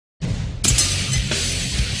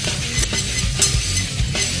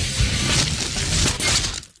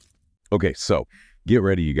Okay, so get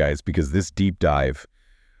ready, you guys, because this deep dive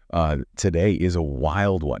today is a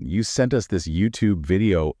wild one. You sent us this YouTube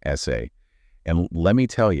video essay, and let me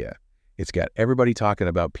tell you, it's got everybody talking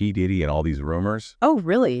about P. Diddy and all these rumors. Oh,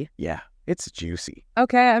 really? Yeah, it's juicy.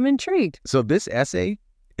 Okay, I'm intrigued. So this essay,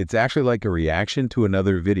 it's actually like a reaction to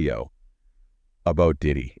another video about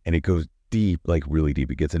Diddy, and it goes deep, like really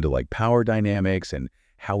deep. It gets into like power dynamics and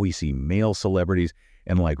how we see male celebrities.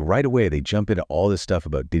 And like right away, they jump into all this stuff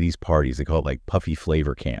about Diddy's parties. They call it like puffy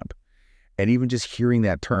flavor camp. And even just hearing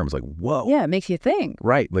that term is like, whoa. Yeah, it makes you think.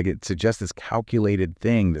 Right. Like it suggests this calculated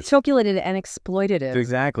thing. That's calculated and exploitative.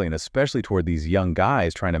 Exactly. And especially toward these young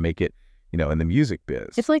guys trying to make it, you know, in the music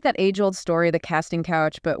biz. It's like that age-old story, the casting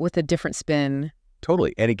couch, but with a different spin.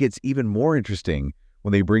 Totally. And it gets even more interesting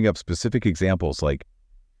when they bring up specific examples. Like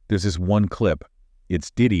there's this one clip. It's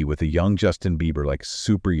Diddy with a young Justin Bieber, like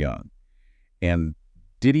super young. And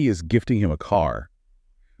Diddy is gifting him a car,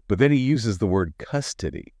 but then he uses the word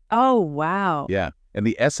custody. Oh, wow. Yeah. And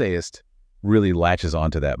the essayist really latches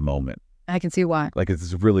onto that moment. I can see why. Like it's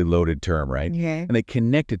this really loaded term, right? Okay. And they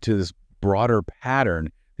connect it to this broader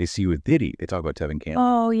pattern they see with Diddy. They talk about Tevin Campbell.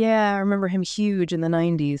 Oh, yeah. I remember him huge in the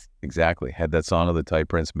 90s. Exactly. Had that song of the Ty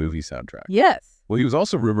Prince movie soundtrack. Yes. Well, he was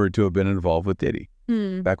also rumored to have been involved with Diddy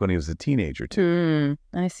back when he was a teenager, too.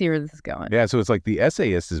 I see where this is going. Yeah. So it's like the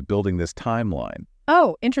essayist is building this timeline.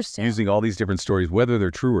 Oh, interesting. Using all these different stories, whether they're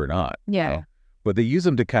true or not. Yeah. You know? But they use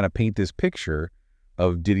them to kind of paint this picture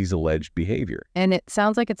of Diddy's alleged behavior. And it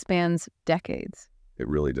sounds like it spans decades. It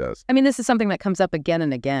really does. I mean, this is something that comes up again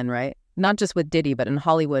and again, right? Not just with Diddy, but in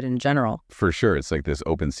Hollywood in general. For sure. It's like this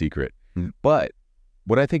open secret. But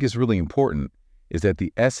what I think is really important is that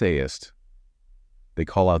the essayist, they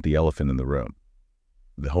call out the elephant in the room,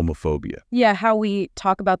 the homophobia. Yeah, how we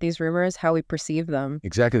talk about these rumors, how we perceive them.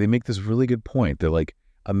 Exactly. They make this really good point. They're like,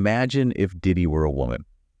 imagine if Diddy were a woman.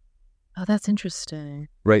 Oh, that's interesting.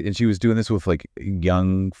 Right. And she was doing this with like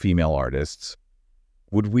young female artists.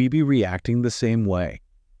 Would we be reacting the same way?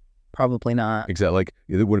 Probably not. Exactly. Like,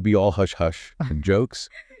 would it be all hush-hush and jokes?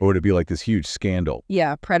 Or would it be like this huge scandal?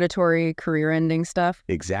 Yeah, predatory, career-ending stuff.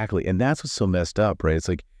 Exactly. And that's what's so messed up, right? It's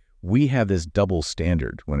like we have this double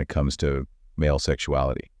standard when it comes to male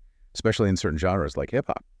sexuality, especially in certain genres like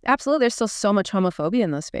hip-hop. Absolutely. There's still so much homophobia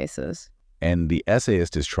in those spaces. And the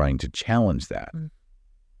essayist is trying to challenge that,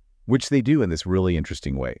 which they do in this really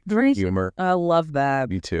interesting way. Very humor. I love that.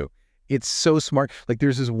 Me too. It's so smart. Like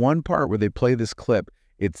there's this one part where they play this clip.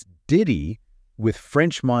 It's Diddy with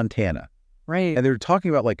French Montana. Right. And they're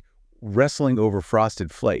talking about like wrestling over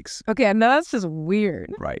Frosted Flakes. Okay, no, that's just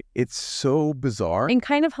weird. Right. It's so bizarre. And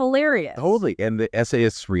kind of hilarious. Totally. And the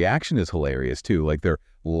essayist's reaction is hilarious too. Like they're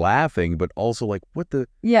laughing, but also like, what the?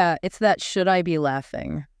 Yeah, it's that should I be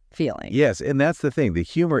laughing feeling. Yes. And that's the thing. The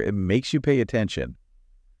humor, it makes you pay attention,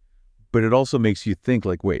 but it also makes you think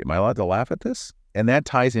like, wait, am I allowed to laugh at this? And that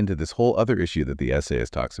ties into this whole other issue that the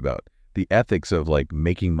essayist talks about, the ethics of like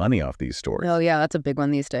making money off these stories. Oh, yeah, that's a big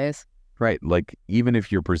one these days. Right. Like even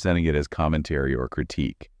if you're presenting it as commentary or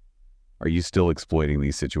critique, are you still exploiting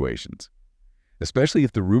these situations? Especially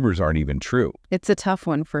if the rumors aren't even true. It's a tough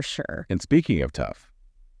one for sure. And speaking of tough,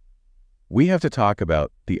 we have to talk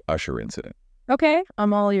about the Usher incident. Okay,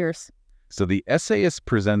 I'm all ears. So the essayist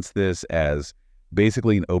presents this as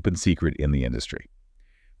basically an open secret in the industry.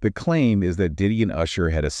 The claim is that Diddy and Usher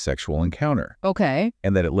had a sexual encounter. Okay.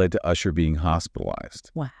 And that it led to Usher being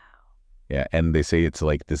hospitalized. Wow. Yeah, and they say it's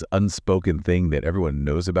like this unspoken thing that everyone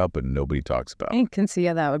knows about, but nobody talks about. I can see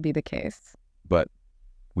how that would be the case. But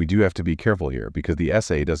we do have to be careful here because the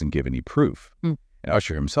essay doesn't give any proof. And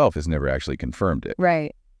Usher himself has never actually confirmed it.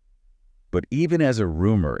 Right. But even as a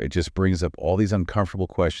rumor, it just brings up all these uncomfortable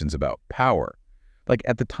questions about power. Like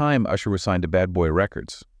at the time, Usher was signed to Bad Boy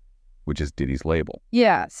Records, which is Diddy's label.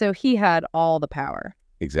 Yeah, so he had all the power.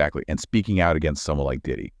 Exactly. And speaking out against someone like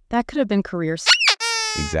Diddy. That could have been career.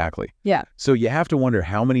 Exactly. Yeah. So you have to wonder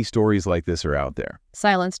how many stories like this are out there.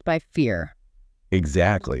 Silenced by fear.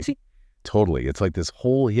 Exactly. Totally. It's like this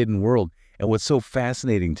whole hidden world. And what's so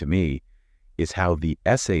fascinating to me is how the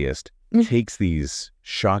essayist takes these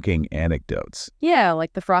shocking anecdotes. Yeah,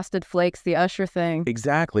 like the Frosted Flakes, the Usher thing.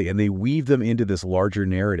 Exactly. And they weave them into this larger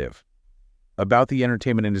narrative about the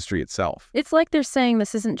entertainment industry itself. It's like they're saying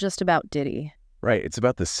this isn't just about Diddy. Right. It's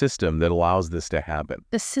about the system that allows this to happen.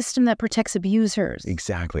 The system that protects abusers.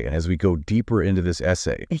 Exactly. And as we go deeper into this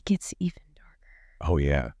essay, it gets even darker. Oh,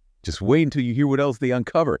 yeah. Just wait until you hear what else they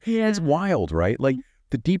uncover. Yeah. It's wild, right? Like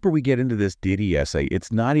the deeper we get into this Diddy essay,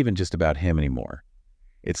 it's not even just about him anymore.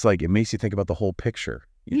 It's like it makes you think about the whole picture.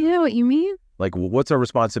 You know what you mean? Like, well, what's our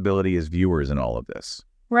responsibility as viewers in all of this?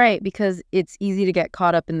 Right, because it's easy to get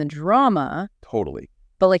caught up in the drama. Totally.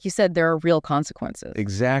 But like you said, there are real consequences.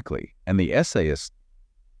 Exactly. And the essayists,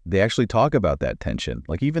 they actually talk about that tension.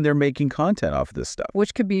 Like even they're making content off of this stuff.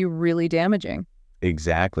 Which could be really damaging.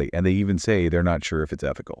 Exactly. And they even say they're not sure if it's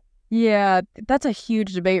ethical. Yeah, that's a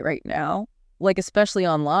huge debate right now, like especially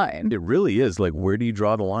online. It really is. Like, where do you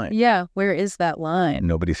draw the line? Yeah, where is that line?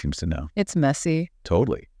 Nobody seems to know. It's messy.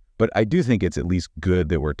 Totally. But I do think it's at least good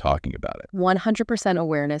that we're talking about it. 100%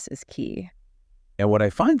 awareness is key. And what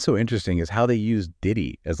I find so interesting is how they use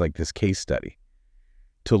Diddy as like this case study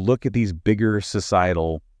to look at these bigger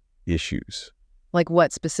societal issues. Like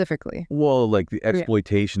what specifically? Well, like the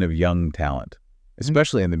exploitation of young talent,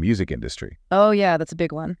 especially in the music industry. Oh, yeah, that's a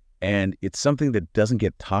big one. And it's something that doesn't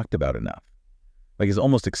get talked about enough. Like it's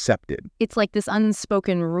almost accepted. It's like this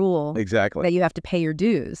unspoken rule Exactly. that you have to pay your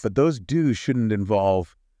dues. But those dues shouldn't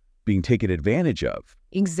involve being taken advantage of.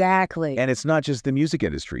 Exactly. And it's not just the music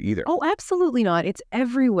industry either. Oh, absolutely not. It's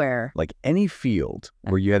everywhere. Like any field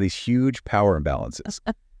where you have these huge power imbalances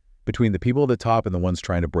between the people at the top and the ones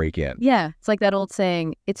trying to break in. Yeah, it's like that old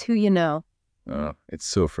saying, it's who you know. Oh, it's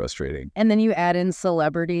so frustrating. And then you add in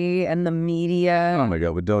celebrity and the media. Oh my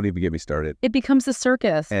God, but don't even get me started. It becomes a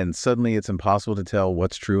circus. And suddenly it's impossible to tell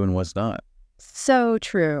what's true and what's not. So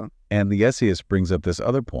true. And the essayist brings up this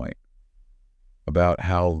other point about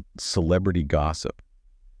how celebrity gossip,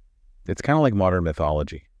 it's kind of like modern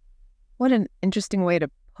mythology. What an interesting way to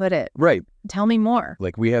put it. Right. Tell me more.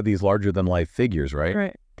 Like we have these larger than life figures, right?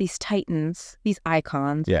 Right. These titans, these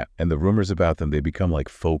icons. Yeah. And the rumors about them, they become like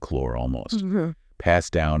folklore almost,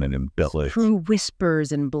 passed down and embellished. Through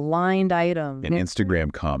whispers and blind items. And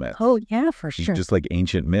Instagram comments. Oh, yeah, for sure. Just like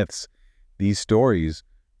ancient myths. These stories,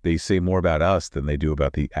 they say more about us than they do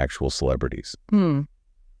about the actual celebrities.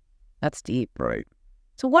 That's deep. Right.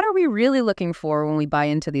 So what are we really looking for when we buy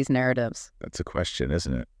into these narratives? That's a question,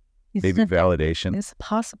 isn't it? Maybe validation. Is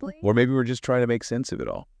possibly. Or maybe we're just trying to make sense of it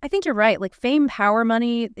all. I think you're right. Like fame, power,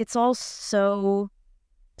 money, it's all so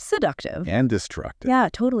seductive. And destructive. Yeah,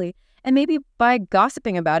 totally. And maybe by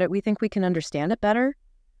gossiping about it, we think we can understand it better,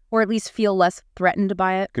 or at least feel less threatened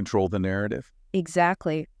by it. Control the narrative.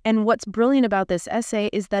 Exactly. And what's brilliant about this essay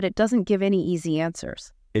is that it doesn't give any easy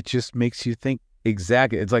answers. It just makes you think.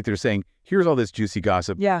 Exactly. It's like they're saying, here's all this juicy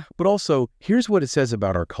gossip. Yeah. But also, here's what it says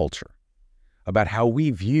about our culture, about how we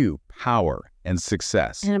view power and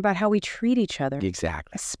success. And about how we treat each other.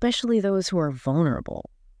 Exactly. Especially those who are vulnerable.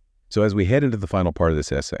 So as we head into the final part of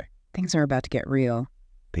this essay. Things are about to get real.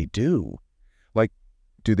 They do. Like,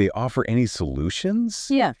 do they offer any solutions?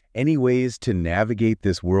 Yeah. Any ways to navigate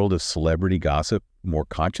this world of celebrity gossip more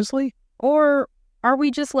consciously? Or are we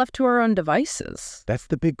just left to our own devices? That's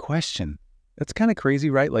the big question. That's kind of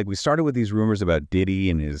crazy, right? Like we started with these rumors about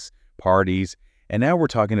Diddy and his parties, and now we're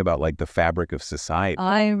talking about like the fabric of society.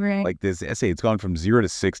 Like this essay, it's gone from 0 to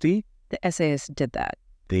 60. The essayists did that.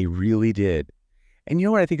 They really did. And you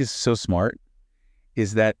know what I think is so smart?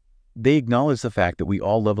 Is that they acknowledge the fact that we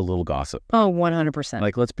all love a little gossip. Oh, 100%.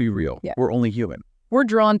 Like, let's be real. Yeah. We're only human. We're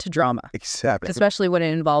drawn to drama. Exactly. Especially when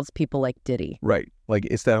it involves people like Diddy. Right. Like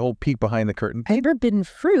it's that whole peek behind the curtain. Forbidden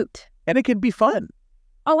fruit. And it can be fun.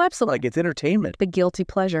 Oh, absolutely. Like it's entertainment. The guilty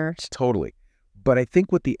pleasure. Totally. But I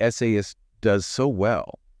think what the essayist does so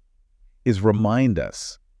well is remind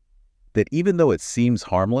us that even though it seems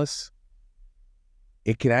harmless,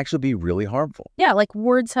 it can actually be really harmful. Yeah, like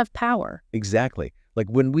words have power. Exactly. Like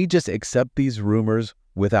when we just accept these rumors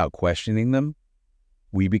without questioning them,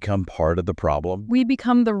 we become part of the problem. We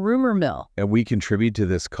become the rumor mill. And we contribute to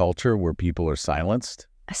this culture where people are silenced.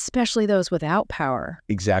 Especially those without power.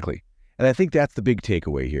 Exactly. And I think that's the big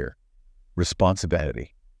takeaway here.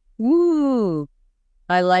 Responsibility. Ooh,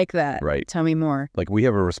 I like that. Right. Tell me more. Like we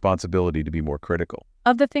have a responsibility to be more critical.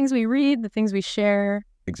 Of the things we read, the things we share.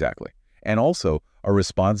 Exactly. And also a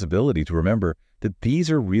responsibility to remember that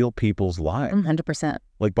these are real people's lives. 100%.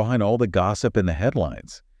 Like behind all the gossip and the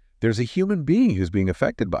headlines, there's a human being who's being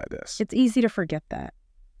affected by this. It's easy to forget that.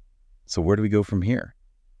 So where do we go from here?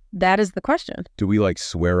 That is the question. Do we like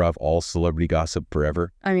swear off all celebrity gossip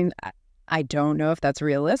forever? I mean, I don't know if that's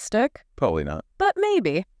realistic. Probably not. But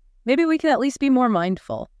maybe. Maybe we can at least be more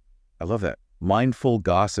mindful. I love that. Mindful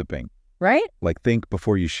gossiping. Right? Like think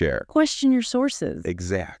before you share. Question your sources.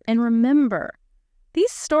 Exactly. And remember,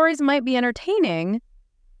 these stories might be entertaining,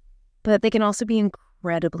 but they can also be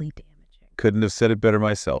incredibly damaging. Couldn't have said it better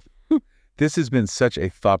myself. This has been such a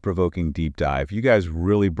thought-provoking deep dive. You guys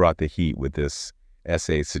really brought the heat with this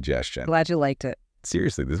essay suggestion. Glad you liked it.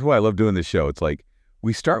 Seriously, this is why I love doing this show. It's like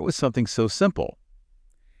we start with something so simple,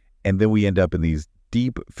 and then we end up in these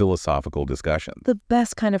deep philosophical discussions. The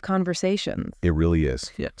best kind of conversations. It really is.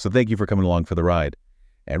 Yeah. So thank you for coming along for the ride.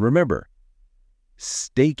 And remember,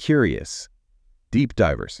 stay curious deep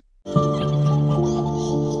divers.